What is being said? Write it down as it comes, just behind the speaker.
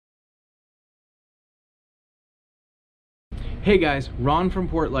Hey guys, Ron from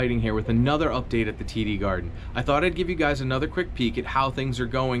Port Lighting here with another update at the TD Garden. I thought I'd give you guys another quick peek at how things are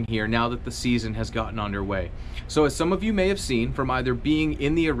going here now that the season has gotten underway. So as some of you may have seen from either being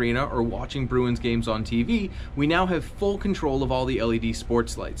in the arena or watching Bruins games on TV, we now have full control of all the LED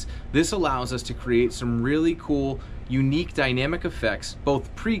sports lights. This allows us to create some really cool, unique dynamic effects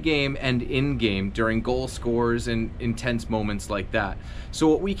both pre-game and in-game during goal scores and intense moments like that. So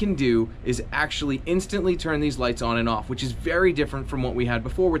what we can do is actually instantly turn these lights on and off, which is very different from what we had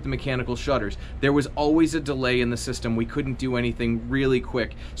before with the mechanical shutters. There was always a delay in the system. We couldn't do anything really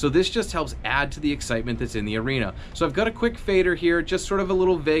quick. So this just helps add to the excitement that's in the arena. So I've got a quick fader here, just sort of a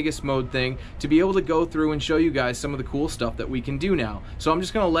little Vegas mode thing to be able to go through and show you guys some of the cool stuff that we can do now. So I'm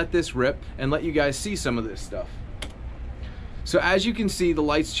just gonna let this rip and let you guys see some of this stuff. So as you can see, the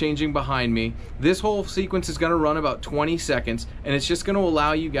lights changing behind me. This whole sequence is going to run about 20 seconds, and it's just going to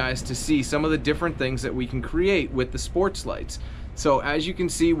allow you guys to see some of the different things that we can create with the sports lights. So as you can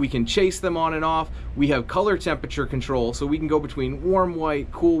see, we can chase them on and off. We have color temperature control, so we can go between warm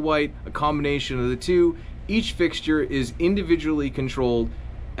white, cool white, a combination of the two. Each fixture is individually controlled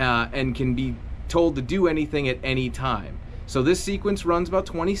and can be told to do anything at any time. So this sequence runs about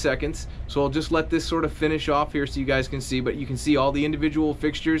 20 seconds, so I'll just let this sort of finish off here so you guys can see, but you can see all the individual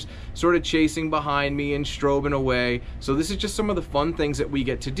fixtures sort of chasing behind me and strobing away. So this is just some of the fun things that we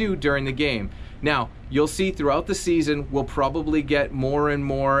get to do during the game. Now, you'll see throughout the season, we'll probably get more and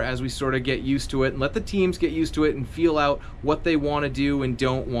more as we sort of get used to it and let the teams get used to it and feel out what they want to do and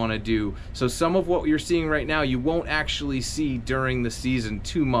don't want to do. So some of what you're seeing right now, you won't actually see during the season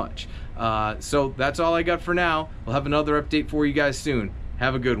too much. So that's all I got for now. I'll have another update for you guys soon.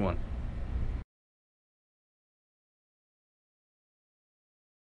 Have a good one.